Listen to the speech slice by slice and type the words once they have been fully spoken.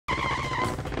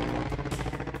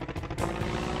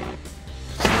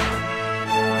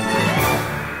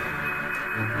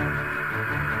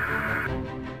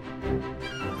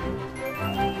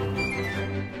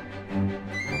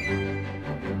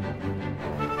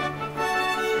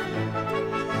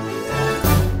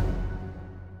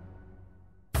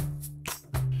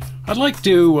I'd like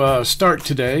to start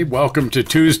today, welcome to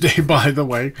Tuesday by the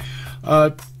way,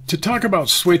 to talk about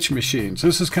switch machines.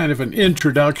 This is kind of an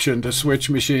introduction to switch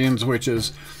machines, which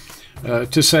is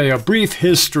to say a brief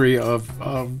history of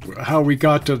how we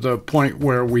got to the point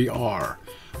where we are.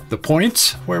 The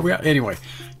points where we are? Anyway,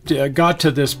 got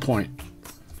to this point.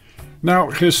 Now,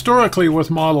 historically with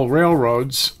model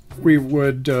railroads, we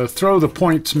would throw the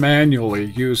points manually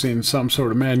using some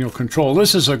sort of manual control.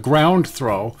 This is a ground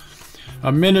throw,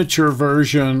 a miniature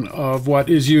version of what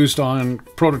is used on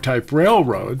prototype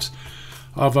railroads,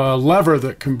 of a lever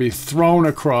that can be thrown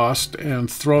across and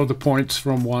throw the points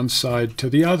from one side to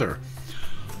the other.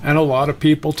 And a lot of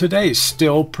people today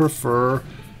still prefer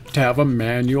to have a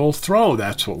manual throw.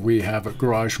 That's what we have at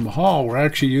Garage Mahal. We're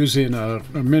actually using a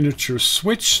miniature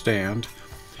switch stand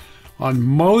on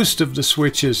most of the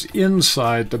switches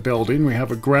inside the building. We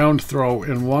have a ground throw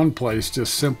in one place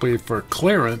just simply for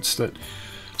clearance, that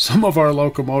some of our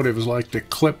locomotives like to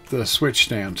clip the switch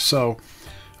stand. So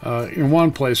in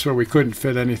one place where we couldn't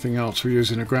fit anything else, we're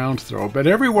using a ground throw. But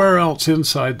everywhere else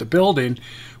inside the building,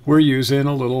 we're using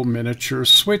a little miniature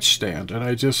switch stand. And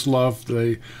I just love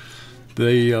the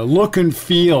look and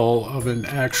feel of an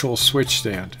actual switch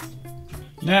stand.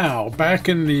 Now, back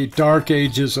in the dark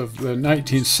ages of the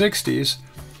 1960s,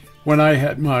 when I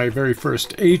had my very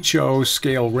first HO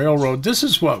scale railroad, this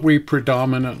is what we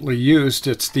predominantly used.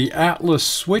 It's the Atlas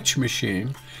switch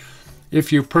machine.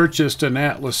 If you purchased an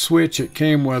Atlas switch, it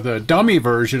came with a dummy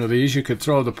version of these. You could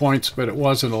throw the points, but it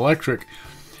wasn't electric.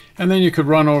 And then you could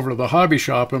run over to the hobby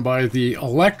shop and buy the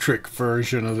electric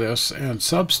version of this and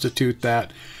substitute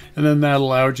that. And then that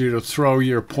allowed you to throw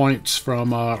your points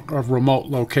from a remote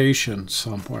location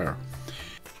somewhere.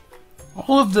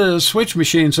 All of the switch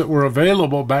machines that were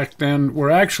available back then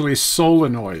were actually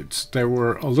solenoids. They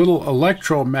were a little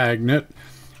electromagnet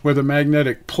with a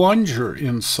magnetic plunger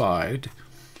inside.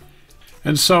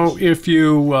 And so if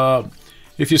you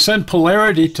send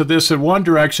polarity to this in one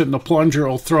direction, the plunger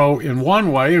will throw in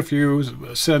one way. If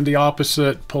you send the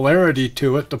opposite polarity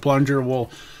to it, the plunger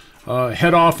will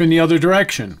head off in the other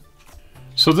direction.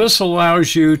 So this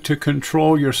allows you to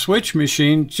control your switch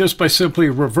machine just by simply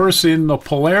reversing the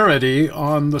polarity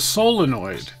on the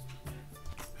solenoid.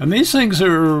 And these things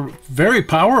are very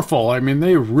powerful. I mean,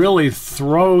 they really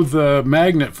throw the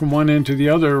magnet from one end to the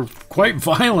other quite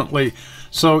violently.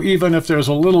 So even if there's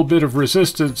a little bit of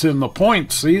resistance in the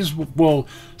points, these will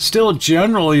still,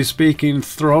 generally speaking,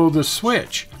 throw the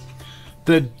switch.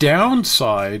 The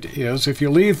downside is if you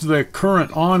leave the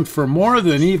current on for more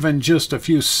than even just a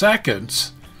few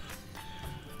seconds,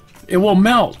 it will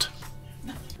melt.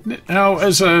 Now,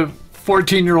 as a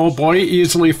 14-year-old boy,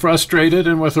 easily frustrated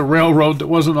and with a railroad that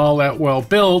wasn't all that well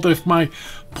built, if my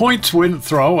points wouldn't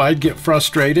throw, I'd get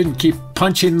frustrated and keep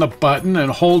punching the button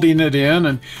and holding it in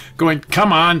and going,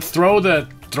 come on, throw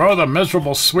the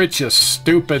miserable switch, you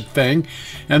stupid thing.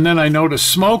 And then I noticed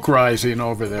smoke rising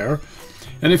over there.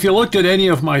 And if you looked at any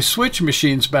of my switch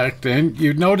machines back then,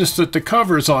 you'd notice that the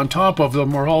covers on top of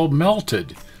them were all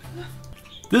melted.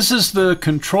 This is the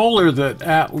controller that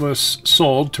Atlas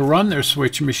sold to run their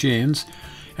switch machines.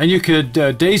 And you could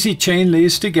daisy chain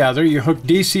these together. You hook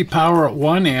DC power at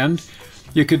one end.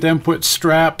 You could then put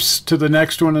straps to the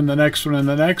next one and the next one and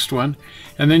the next one.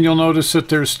 And then you'll notice that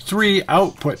there's three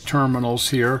output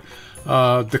terminals here,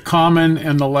 the common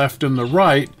and the left and the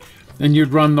right. And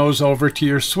you'd run those over to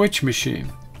your switch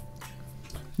machine.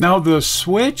 Now the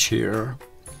switch here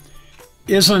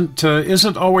isn't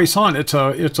always on. It's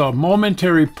a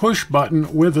momentary push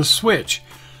button with a switch.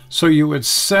 So you would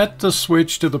set the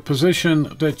switch to the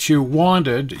position that you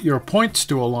wanted your points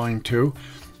to align to,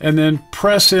 and then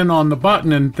press in on the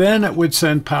button, and then it would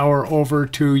send power over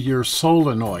to your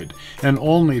solenoid, and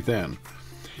only then.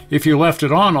 If you left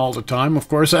it on all the time, of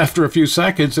course, after a few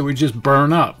seconds, it would just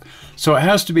burn up. So it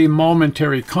has to be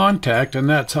momentary contact, and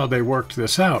that's how they worked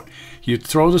this out. You'd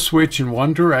throw the switch in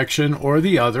one direction or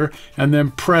the other, and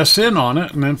then press in on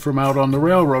it, and then from out on the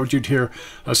railroad, you'd hear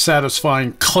a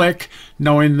satisfying click,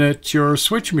 knowing that your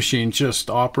switch machine just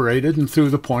operated and threw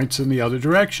the points in the other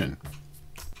direction.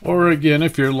 Or again,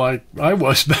 if you're like I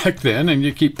was back then, and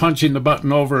you keep punching the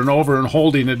button over and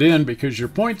holding it in because your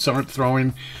points aren't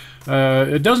throwing,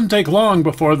 it doesn't take long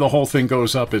before the whole thing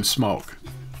goes up in smoke.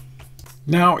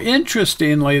 Now,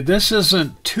 interestingly, this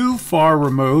isn't too far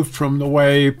removed from the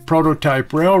way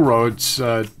prototype railroads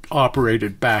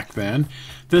operated back then.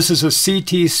 This is a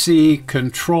CTC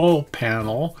control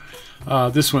panel.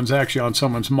 This one's actually on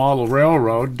someone's model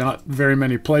railroad. Not very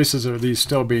many places are these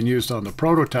still being used on the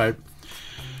prototype.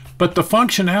 But the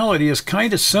functionality is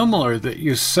kind of similar, that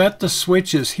you set the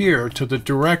switches here to the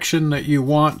direction that you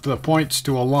want the points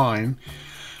to align.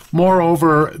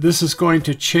 Moreover, this is going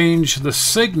to change the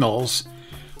signals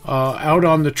out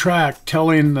on the track,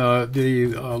 telling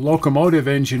the locomotive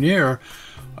engineer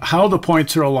how the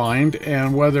points are aligned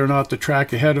and whether or not the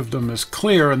track ahead of them is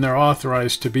clear and they're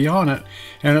authorized to be on it.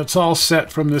 And it's all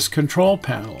set from this control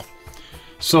panel.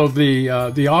 So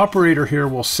the operator here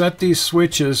will set these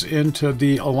switches into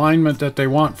the alignment that they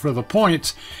want for the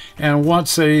points, and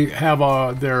once they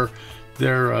have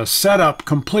their setup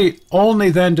complete, only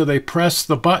then do they press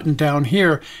the button down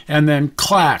here, and then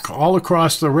clack, all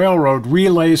across the railroad,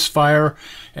 relays fire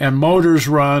and motors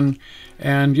run,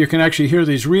 and you can actually hear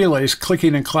these relays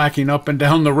clicking and clacking up and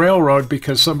down the railroad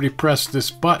because somebody pressed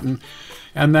this button,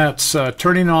 and that's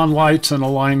turning on lights and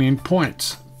aligning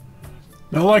points.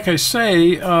 Now, like I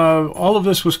say, all of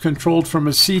this was controlled from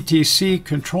a CTC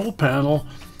control panel,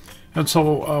 and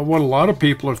so what a lot of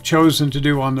people have chosen to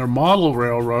do on their model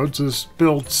railroads is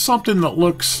build something that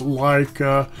looks like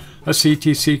a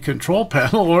CTC control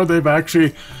panel, or they've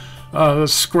actually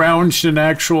scrounged an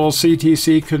actual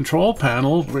CTC control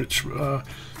panel, which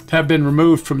have been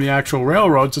removed from the actual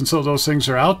railroads, and so those things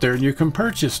are out there and you can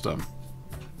purchase them.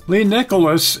 Lee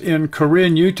Nicholas in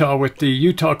Corinne, Utah, with the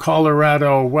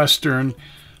Utah-Colorado Western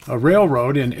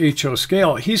Railroad in HO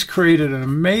scale, he's created an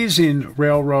amazing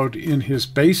railroad in his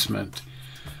basement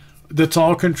that's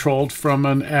all controlled from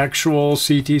an actual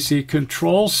CTC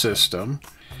control system.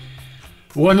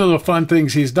 One of the fun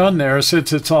things he's done there,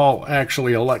 since it's all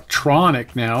actually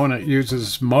electronic now and it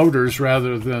uses motors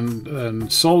rather than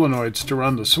solenoids to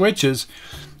run the switches,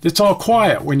 it's all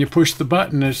quiet. When you push the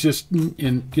button, it's just,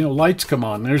 lights come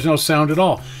on. There's no sound at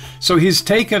all. So he's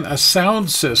taken a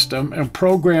sound system and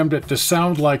programmed it to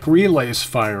sound like relays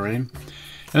firing.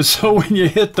 And so when you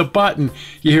hit the button,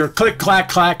 you hear click, clack,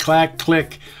 clack, clack,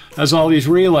 click, as all these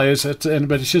relays, but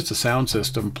it's just a sound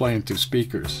system playing through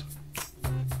speakers.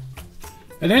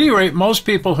 At any rate, most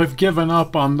people have given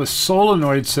up on the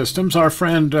solenoid systems. Our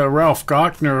friend Ralph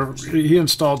Gochner, he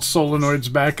installed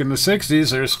solenoids back in the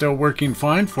 60s. They're still working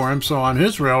fine for him, so on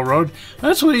his railroad,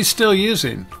 that's what he's still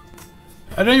using.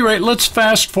 At any rate, let's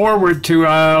fast forward to,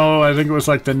 I think it was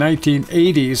like the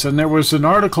 1980s, and there was an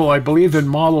article, I believe, in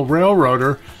Model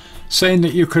Railroader saying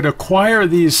that you could acquire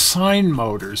these sign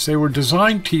motors. They were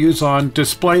designed to use on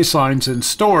display signs in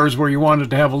stores where you wanted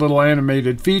to have a little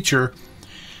animated feature.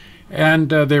 And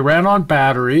they ran on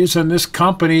batteries, and this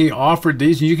company offered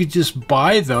these, and you could just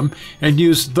buy them and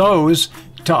use those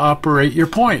to operate your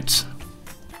points.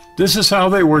 This is how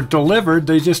they were delivered.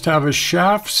 They just have a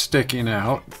shaft sticking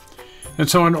out. And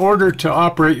so in order to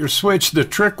operate your switch, the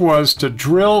trick was to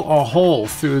drill a hole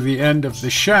through the end of the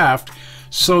shaft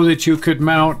so that you could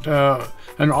mount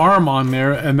an arm on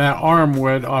there, and that arm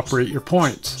would operate your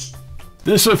points.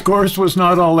 This, of course, was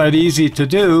not all that easy to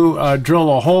do,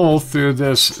 drill a hole through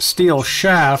this steel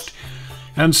shaft.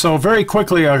 And so very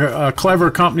quickly a clever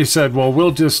company said, well,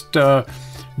 we'll just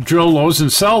drill those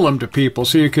and sell them to people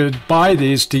so you could buy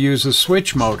these to use as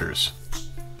switch motors.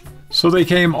 So they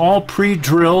came all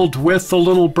pre-drilled with the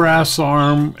little brass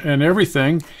arm and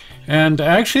everything. And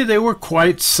actually they were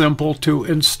quite simple to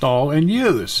install and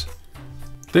use.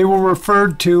 They were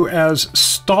referred to as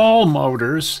stall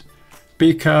motors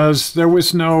because there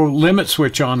was no limit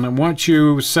switch on them. Once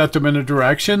you set them in a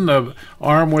direction, the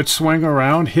arm would swing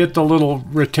around, hit the little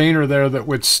retainer there that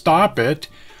would stop it,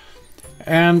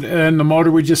 and the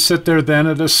motor would just sit there then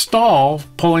at a stall,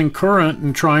 pulling current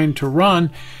and trying to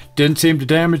run. Didn't seem to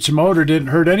damage the motor, didn't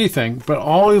hurt anything, but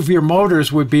all of your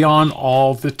motors would be on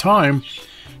all the time,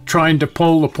 trying to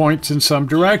pull the points in some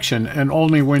direction, and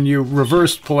only when you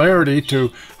reversed polarity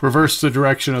to reverse the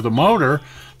direction of the motor,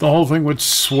 the whole thing would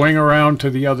swing around to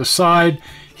the other side,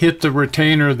 hit the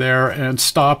retainer there, and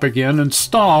stop again and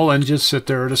stall and just sit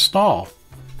there at a stall.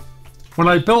 When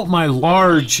I built my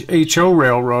large HO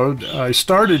railroad, I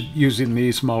started using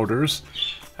these motors,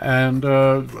 and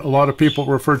a lot of people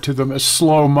refer to them as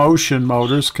slow motion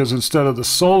motors because instead of the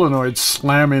solenoid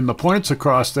slamming the points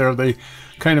across there, they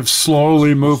kind of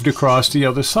slowly moved across the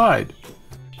other side.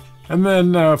 And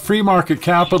then free market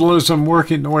capitalism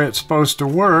working the way it's supposed to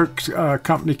work, a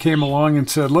company came along and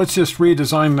said, let's just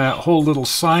redesign that whole little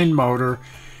sign motor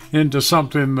into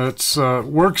something that's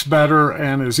works better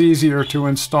and is easier to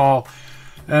install.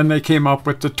 And they came up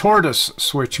with the tortoise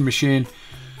switch machine.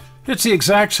 It's the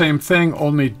exact same thing,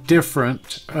 only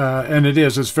different, and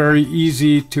it's very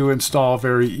easy to install,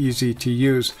 very easy to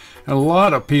use. And a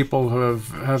lot of people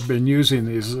have been using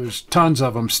these. There's tons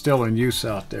of them still in use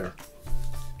out there.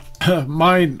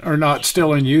 Mine are not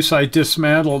still in use. I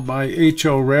dismantled my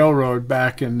HO railroad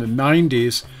back in the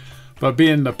 90s, but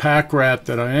being the pack rat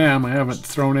that I am, I haven't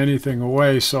thrown anything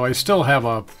away, so I still have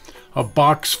a a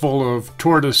box full of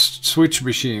tortoise switch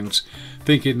machines,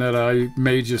 thinking that I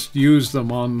may just use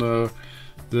them on the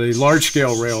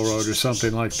large-scale railroad or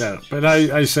something like that. But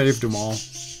I saved them all.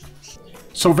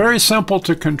 So very simple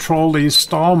to control these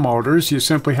stall motors. You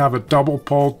simply have a double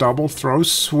pole, double throw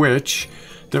switch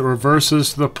that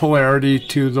reverses the polarity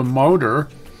to the motor.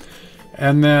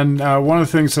 And then one of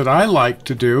the things that I like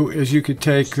to do is you could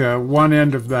take one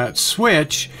end of that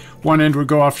switch, one end would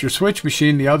go off your switch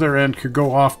machine, the other end could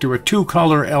go off to a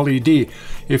two-color LED.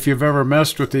 If you've ever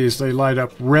messed with these, they light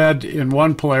up red in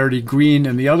one polarity, green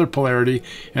in the other polarity,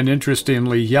 and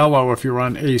interestingly yellow if you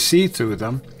run AC through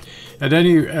them. At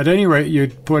any rate,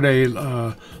 you'd put a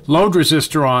load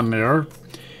resistor on there,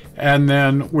 and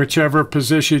then whichever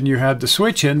position you had the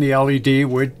switch in, the LED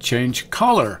would change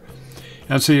color.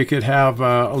 And so you could have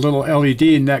a little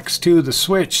LED next to the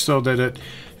switch so that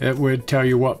it would tell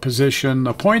you what position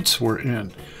the points were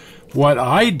in. What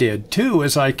I did too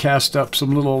is I cast up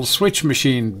some little switch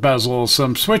machine bezels,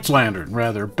 some switch lantern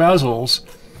rather, bezels,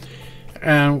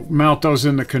 and mount those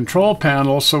in the control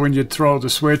panel, so when you'd throw the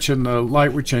switch and the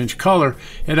light would change color,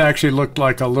 it actually looked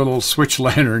like a little switch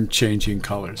lantern changing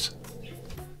colors.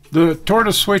 The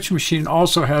tortoise switch machine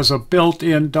also has a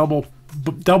built-in double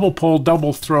pole,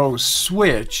 double throw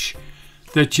switch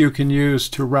that you can use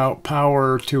to route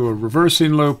power to a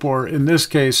reversing loop, or in this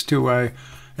case to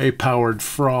a powered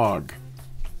frog.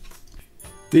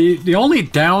 The only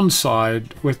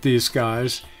downside with these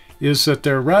guys is that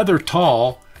they're rather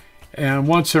tall, and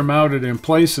once they're mounted in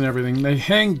place and everything, they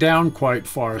hang down quite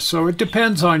far. So it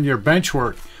depends on your bench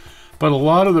work. But a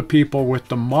lot of the people with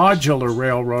the modular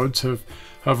railroads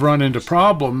have run into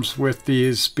problems with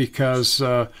these because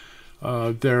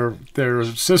their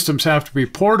systems have to be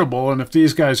portable, and if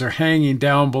these guys are hanging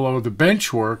down below the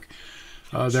bench work,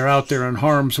 they're out there in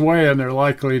harm's way, and they're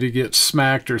likely to get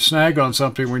smacked or snag on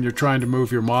something when you're trying to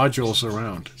move your modules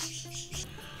around.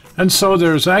 And so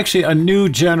there's actually a new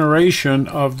generation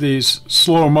of these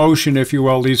slow motion, if you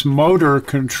will, these motor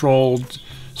controlled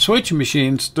switch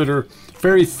machines that are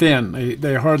very thin.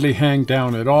 They hardly hang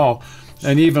down at all.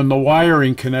 And even the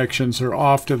wiring connections are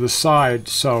off to the side,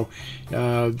 so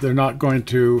they're not going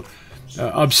to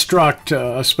obstruct,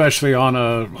 especially on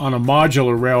a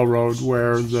modular railroad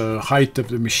where the height of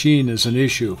the machine is an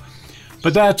issue.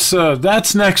 But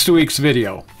that's next week's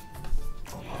video.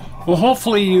 Well,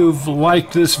 hopefully you've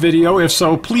liked this video. If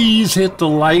so, please hit the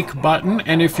like button.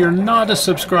 And if you're not a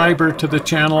subscriber to the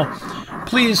channel,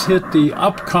 please hit the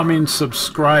upcoming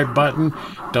subscribe button.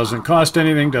 Doesn't cost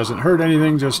anything, doesn't hurt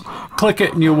anything. Just click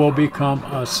it and you will become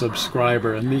a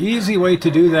subscriber. And the easy way to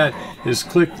do that is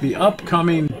click the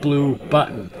upcoming blue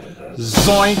button.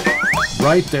 Zoink!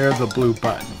 Right there, the blue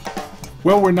button.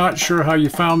 Well, we're not sure how you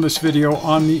found this video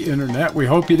on the internet. We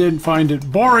hope you didn't find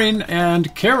it boring,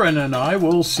 and Karen and I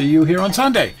will see you here on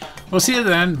Sunday. We'll see you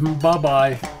then.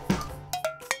 Bye-bye.